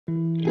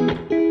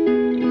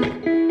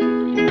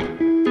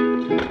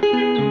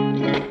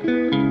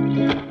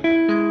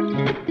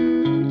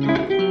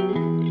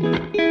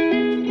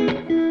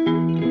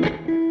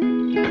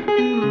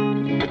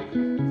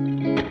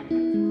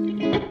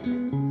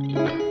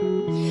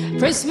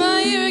Pressed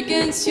my ear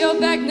against your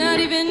back, not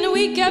even a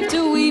week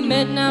after we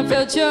met, and I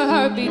felt your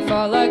heartbeat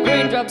fall like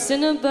raindrops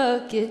in a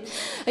bucket.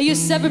 I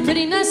used to have a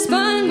pretty nice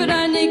spine, but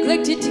I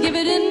neglected to give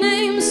it a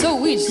name.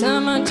 So each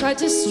time I tried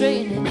to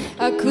straighten it,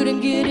 I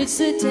couldn't get its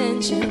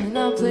attention. And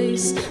I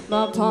placed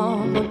my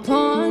palm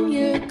upon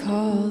your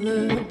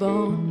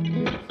collarbone,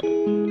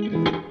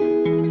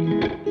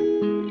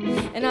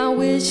 and I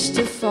wish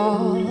to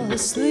fall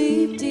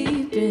asleep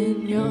deep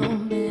in your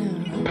marrow,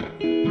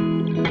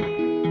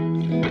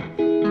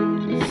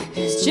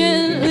 as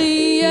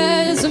gently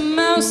as a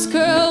mouse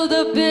curled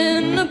up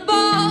in a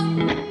ball,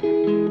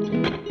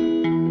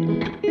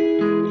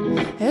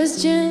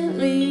 as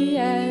gently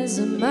as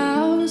a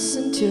mouse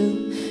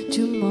until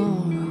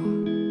tomorrow.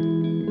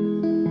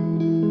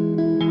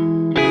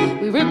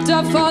 We ripped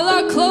off all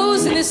our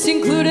clothes, and this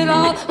included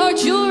all our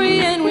jewelry,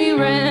 and we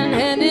ran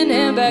hand in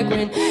hand back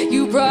when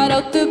you brought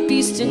out the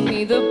beast in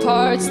me, the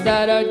parts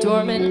that are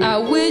dormant. I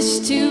wish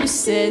to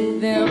set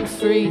them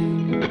free,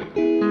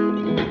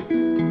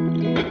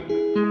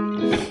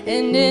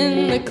 and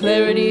in the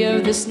clarity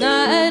of this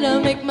night, I'll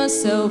make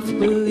myself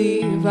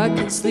believe I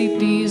can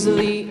sleep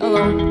easily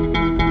alone.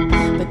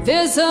 But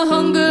there's a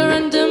hunger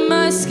under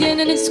my skin,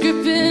 and it's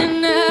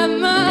gripping at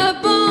my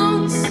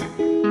bones.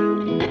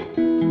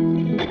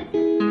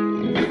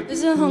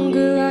 There's a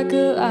hunger like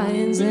a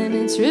lion's, and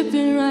it's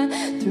ripping right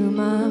through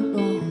my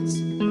bones.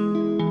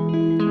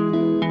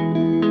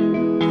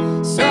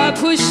 So I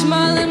push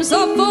my limbs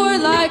all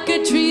forward like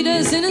a tree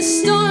does in a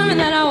storm, and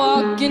then I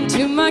walk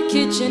into my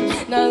kitchen,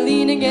 and I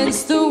lean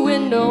against the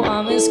window.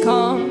 I'm as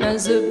calm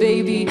as a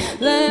baby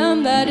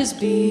lamb that is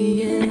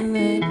being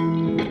led.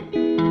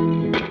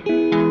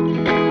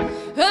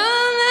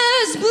 I'm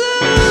as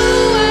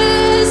blue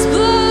as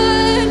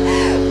blood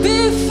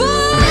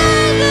before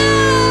the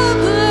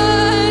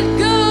blood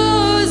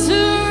goes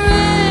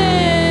red.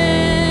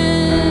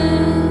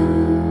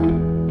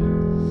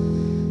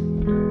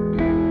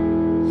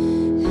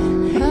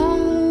 And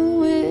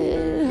how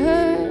it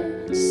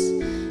hurts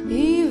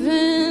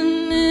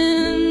even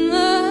in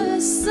the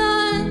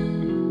sun.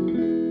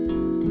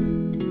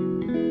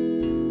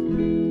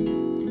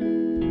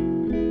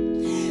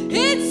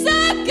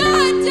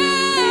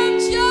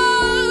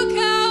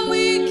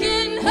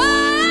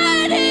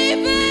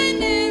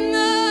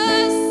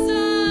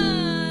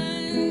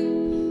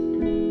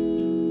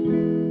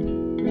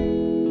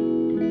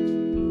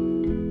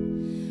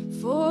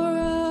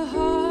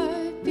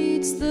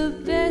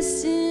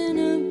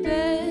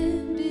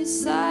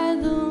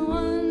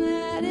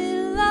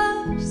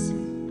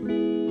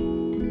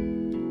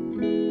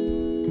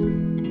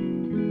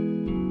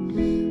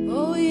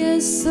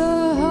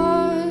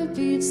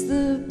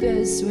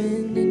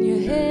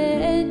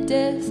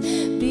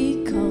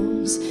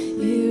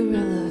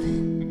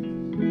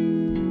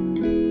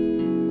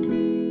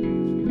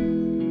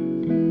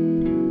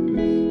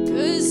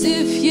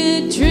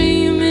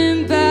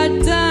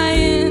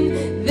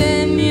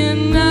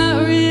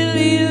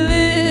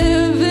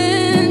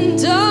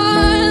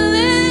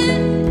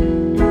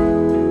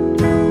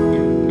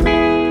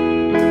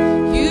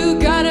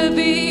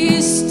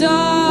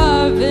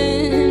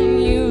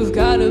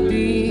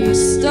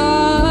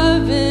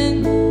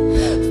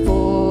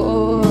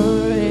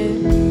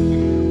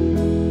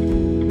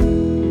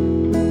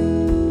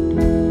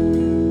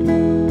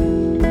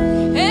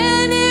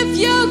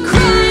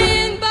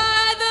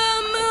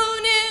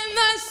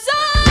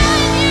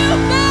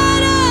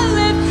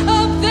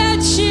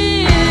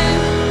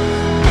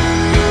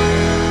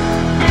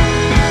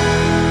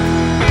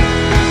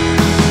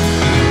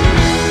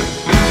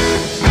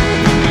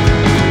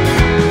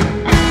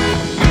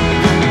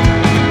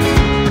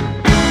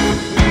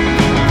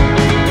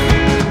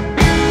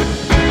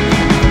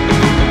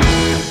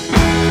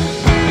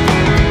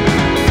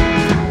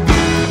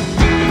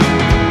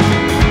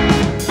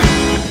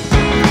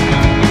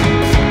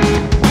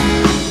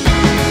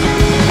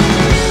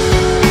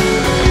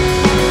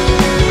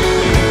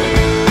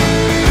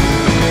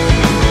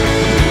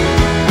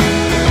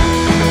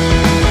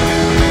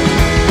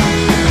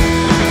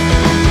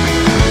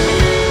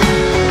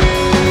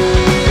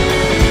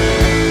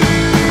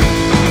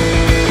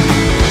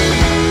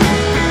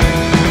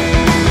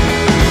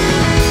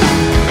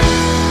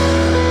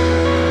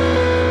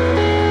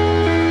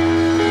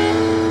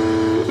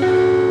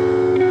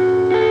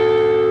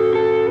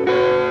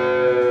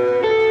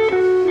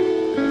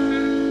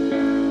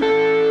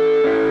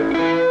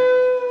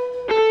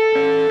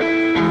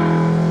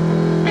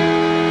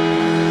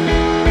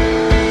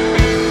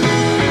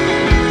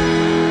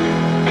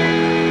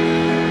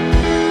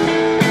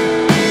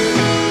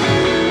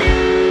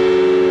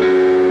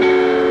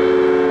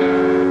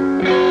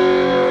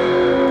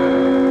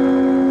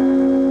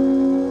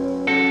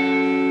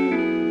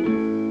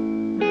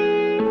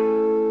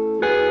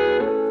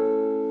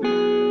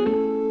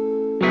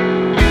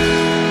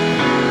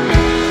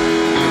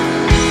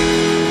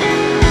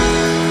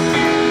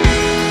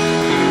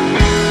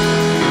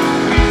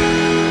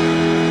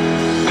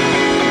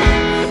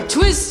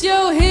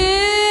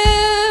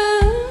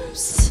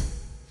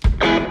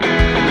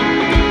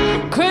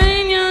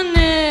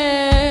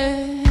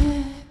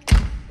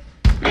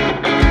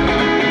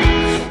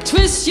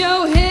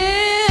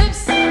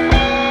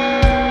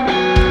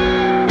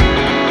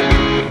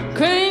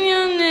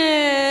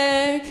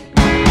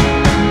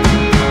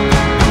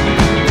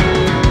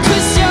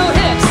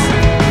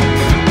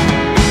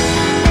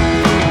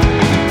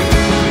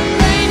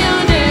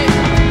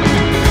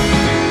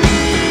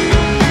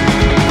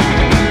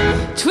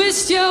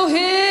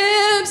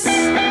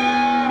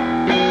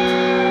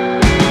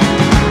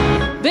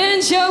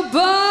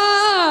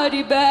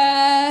 body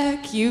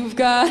back. You've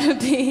gotta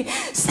be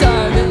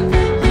starving.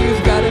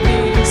 You've gotta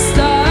be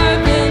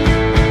starving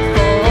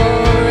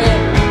for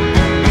it.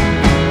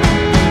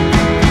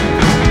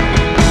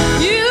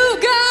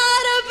 You've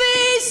gotta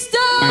be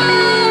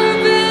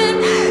starving.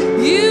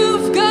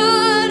 You've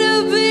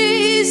gotta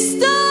be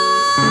starving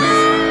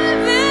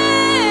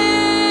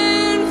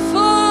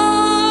for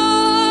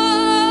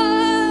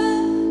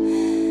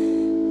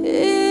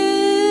it.